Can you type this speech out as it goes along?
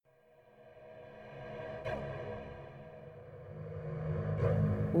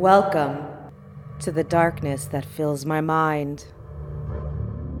Welcome to the darkness that fills my mind.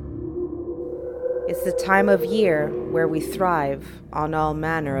 It's the time of year where we thrive on all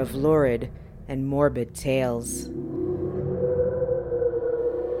manner of lurid and morbid tales.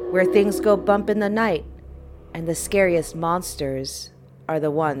 Where things go bump in the night, and the scariest monsters are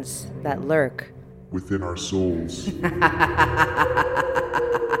the ones that lurk within our souls.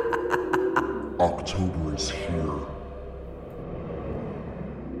 October is here.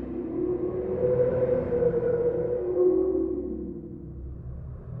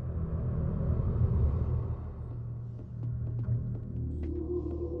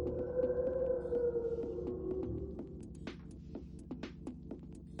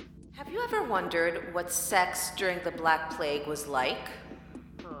 Have you ever wondered what sex during the Black Plague was like?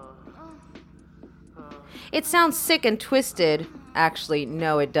 It sounds sick and twisted. Actually,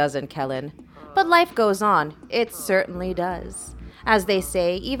 no, it doesn't, Kellen. But life goes on. It certainly does. As they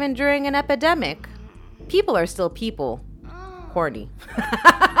say, even during an epidemic, people are still people. Horny.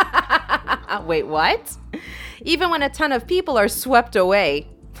 Wait, what? Even when a ton of people are swept away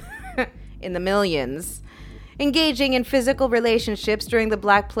in the millions. Engaging in physical relationships during the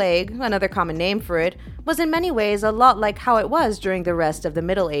Black Plague, another common name for it, was in many ways a lot like how it was during the rest of the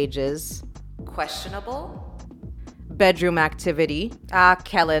Middle Ages. Questionable? Bedroom activity.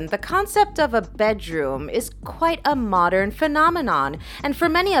 Kellen, the concept of a bedroom is quite a modern phenomenon. And for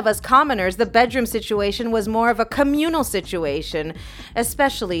many of us commoners, the bedroom situation was more of a communal situation,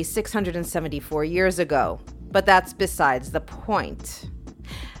 especially 674 years ago. But that's besides the point.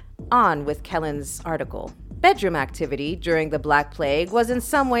 On with Kellen's article. Bedroom activity during the Black Plague was in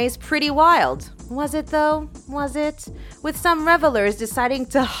some ways pretty wild. Was it though? Was it? With some revelers deciding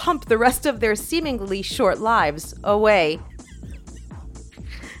to hump the rest of their seemingly short lives away.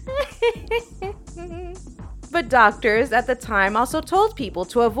 But doctors at the time also told people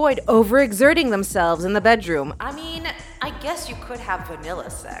to avoid overexerting themselves in the bedroom. I guess you could have vanilla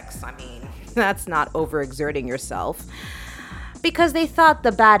sex. That's not overexerting yourself. Because they thought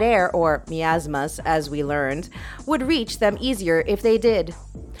the bad air, or miasmas as we learned, would reach them easier if they did.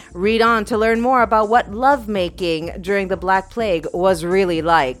 Read on to learn more about what lovemaking during the Black Plague was really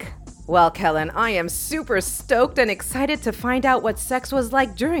like. Well, Kellen, I am super stoked and excited to find out what sex was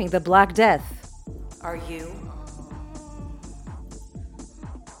like during the Black Death. Are you?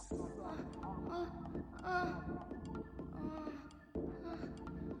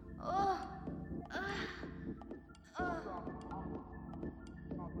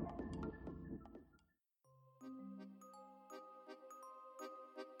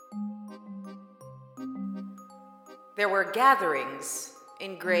 There were gatherings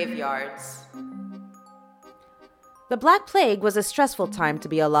in graveyards. The Black Plague was a stressful time to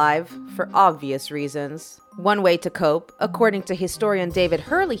be alive, for obvious reasons. One way to cope, according to historian David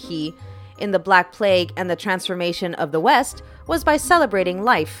Herlihy, in the Black Plague and the Transformation of the West, was by celebrating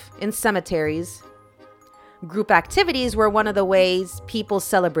life in cemeteries. Group activities were one of the ways people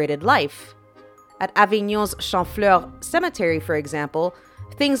celebrated life. At Avignon's Champfleur Cemetery, for example,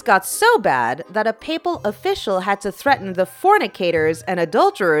 things got so bad that a papal official had to threaten the fornicators and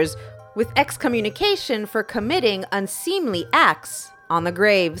adulterers with excommunication for committing unseemly acts on the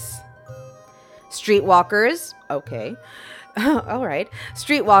graves. Streetwalkers, all right.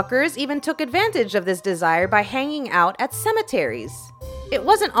 Streetwalkers even took advantage of this desire by hanging out at cemeteries. It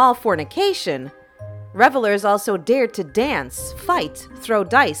wasn't all fornication. Revelers also dared to dance, fight, throw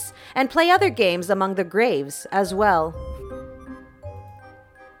dice, and play other games among the graves as well.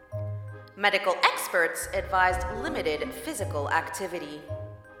 Medical experts advised limited physical activity.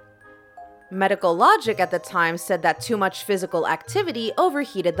 Medical logic at the time said that too much physical activity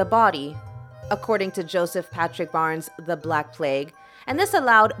overheated the body, according to Joseph Patrick Barnes' The Black Plague, and this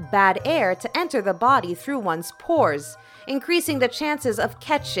allowed bad air to enter the body through one's pores, increasing the chances of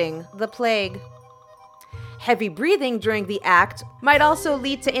catching the plague. Heavy breathing during the act might also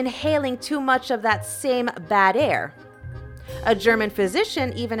lead to inhaling too much of that same bad air. A German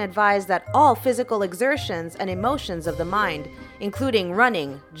physician even advised that all physical exertions and emotions of the mind, including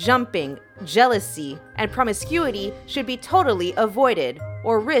running, jumping, jealousy, and promiscuity, should be totally avoided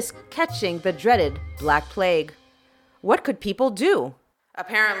or risk catching the dreaded Black Plague. What could people do?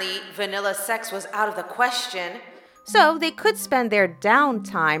 Apparently, vanilla sex was out of the question, so they could spend their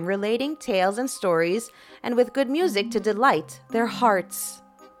downtime relating tales and stories and with good music to delight their hearts.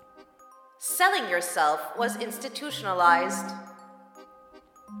 Selling yourself was institutionalized.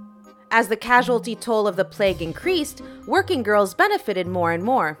 As the casualty toll of the plague increased, working girls benefited more and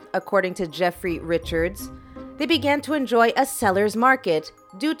more, according to Jeffrey Richards. They began to enjoy a seller's market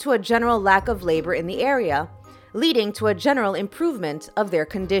due to a general lack of labor in the area. leading to a general improvement of their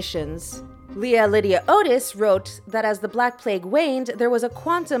conditions. Leah Lydia Otis wrote that as the Black Plague waned, there was a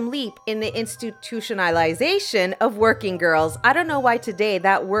quantum leap in the institutionalization of working girls. I don't know why today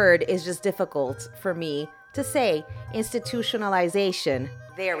that word is just difficult for me to say. Institutionalization.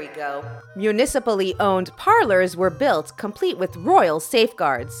 There we go. Municipally owned parlors were built, complete with royal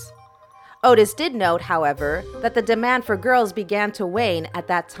safeguards. Otis did note, however, that the demand for girls began to wane at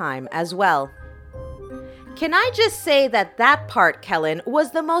that time as well. Can I just say that part, Kellen,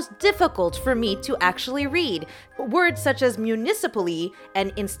 was the most difficult for me to actually read? Words such as municipally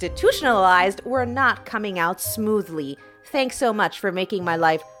and institutionalized were not coming out smoothly. Thanks so much for making my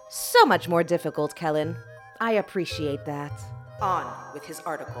life so much more difficult, Kellen. I appreciate that. On with his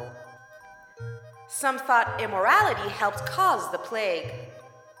article. Some thought immorality helped cause the plague.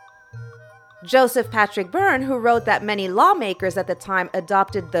 Joseph Patrick Byrne, who wrote that many lawmakers at the time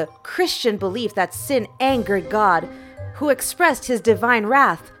adopted the Christian belief that sin angered God, who expressed his divine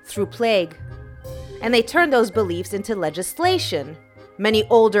wrath through plague. And they turned those beliefs into legislation. Many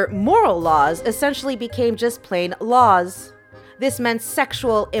older moral laws essentially became just plain laws. This meant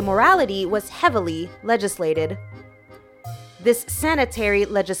sexual immorality was heavily legislated. This sanitary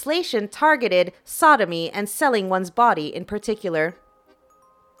legislation targeted sodomy and selling one's body in particular.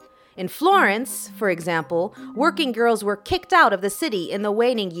 In Florence, for example, working girls were kicked out of the city in the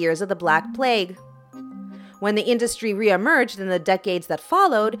waning years of the Black Plague. When the industry reemerged in the decades that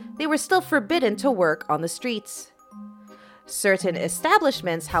followed, they were still forbidden to work on the streets. Certain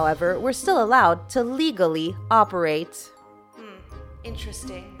establishments, however, were still allowed to legally operate.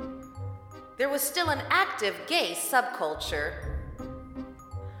 Interesting. There was still an active gay subculture.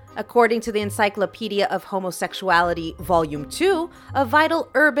 According to the Encyclopedia of Homosexuality, Volume 2, a vital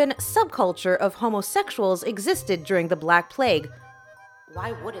urban subculture of homosexuals existed during the Black Plague.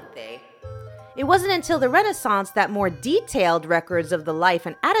 Why wouldn't they? It wasn't until the Renaissance that more detailed records of the life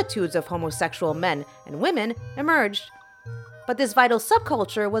and attitudes of homosexual men and women emerged. But this vital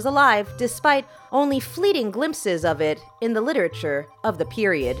subculture was alive despite only fleeting glimpses of it in the literature of the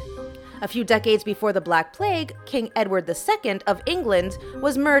period. A few decades before the Black Plague, King Edward II of England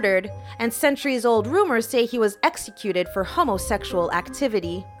was murdered, and centuries-old rumors say he was executed for homosexual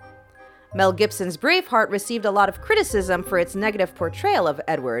activity. Mel Gibson's Braveheart received a lot of criticism for its negative portrayal of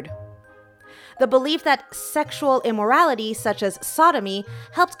Edward. The belief that sexual immorality, such as sodomy,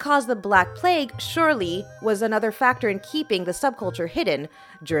 helped cause the Black Plague surely was another factor in keeping the subculture hidden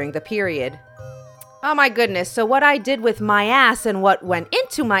during the period. Oh my goodness, so what I did with my ass and what went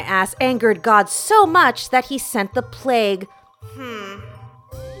into my ass angered God so much that he sent the plague.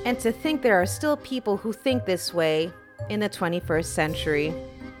 And to think there are still people who think this way in the 21st century.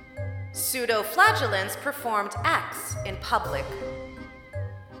 Pseudo-flagellants performed acts in public.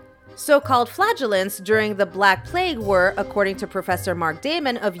 So-called flagellants during the Black Plague were, according to Professor Mark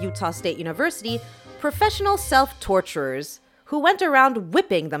Damon of Utah State University, professional self-torturers who went around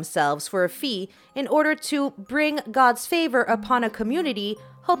whipping themselves for a fee in order to bring God's favor upon a community,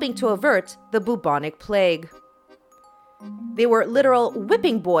 hoping to avert the bubonic plague. They were literal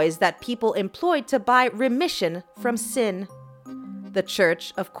whipping boys that people employed to buy remission from sin. The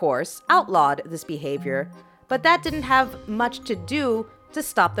church, of course, outlawed this behavior, but that didn't have much to do to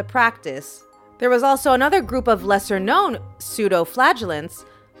stop the practice. There was also another group of lesser-known pseudo-flagellants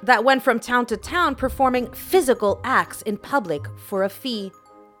that went from town to town performing physical acts in public for a fee.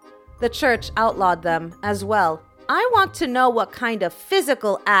 The church outlawed them as well. I want to know what kind of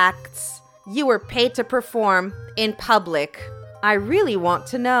physical acts you were paid to perform in public. I really want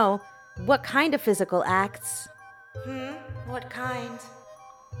to know. What kind of physical acts? What kind?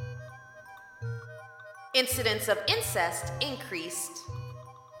 Incidents of incest increased.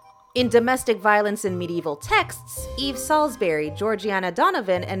 In Domestic Violence in Medieval Texts, Eve Salisbury, Georgiana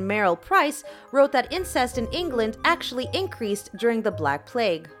Donovan, and Merrill Price wrote that incest in England actually increased during the Black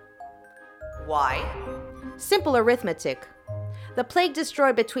Plague. Why? Simple arithmetic. The plague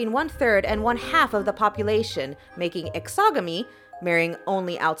destroyed between 1/3 and 1/2 of the population, making exogamy, marrying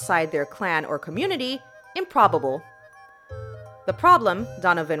only outside their clan or community, improbable. The problem,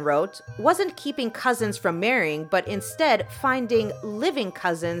 Donovan wrote, wasn't keeping cousins from marrying, but instead finding living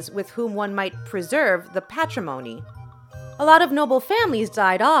cousins with whom one might preserve the patrimony. A lot of noble families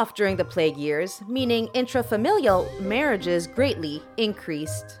died off during the plague years, meaning intrafamilial marriages greatly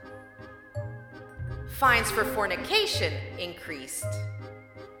increased. Fines for fornication increased.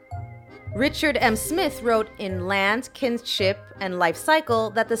 Richard M. Smith wrote in Land, Kinship, and Life Cycle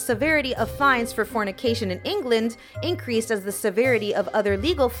that the severity of fines for fornication in England increased as the severity of other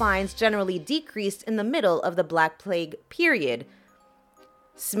legal fines generally decreased in the middle of the Black Plague period.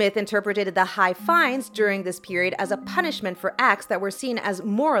 Smith interpreted the high fines during this period as a punishment for acts that were seen as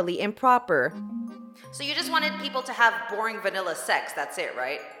morally improper. So you just wanted people to have boring vanilla sex, that's it,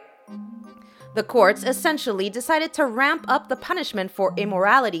 right? The courts essentially decided to ramp up the punishment for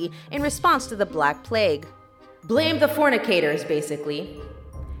immorality in response to the Black Plague. Blame the fornicators, basically.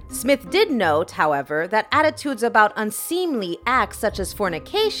 Smith did note, however, that attitudes about unseemly acts such as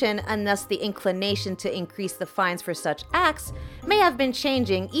fornication, and thus the inclination to increase the fines for such acts, may have been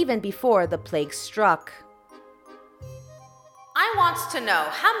changing even before the plague struck. I want to know,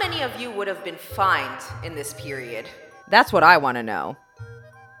 how many of you would have been fined in this period? That's what I want to know.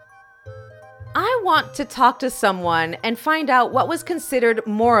 I want to talk to someone and find out what was considered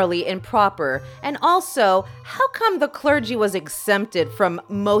morally improper, and also, how come the clergy was exempted from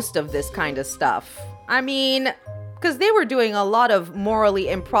most of this kind of stuff? I mean, because they were doing a lot of morally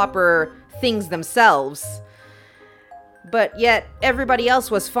improper things themselves. But yet, everybody else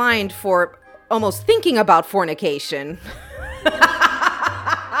was fined for almost thinking about fornication.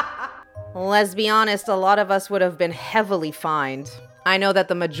 Let's be honest, a lot of us would have been heavily fined. I know that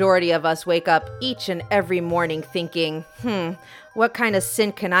the majority of us wake up each and every morning thinking, what kind of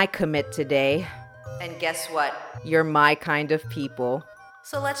sin can I commit today? And guess what? You're my kind of people.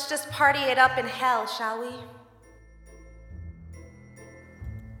 So let's just party it up in hell, shall we?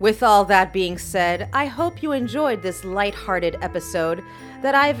 With all that being said, I hope you enjoyed this lighthearted episode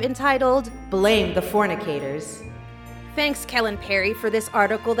that I've entitled Blame the Fornicators. Thanks, Kellen Perry, for this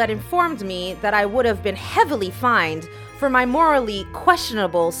article that informed me that I would have been heavily fined for my morally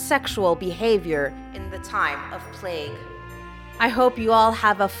questionable sexual behavior in the time of plague. I hope you all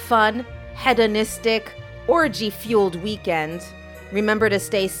have a fun, hedonistic, orgy-fueled weekend. Remember to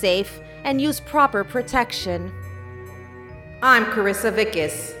stay safe and use proper protection. I'm Carissa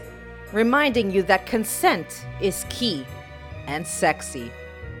Vickis, reminding you that consent is key and sexy.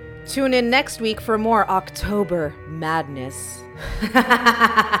 Tune in next week for more October madness.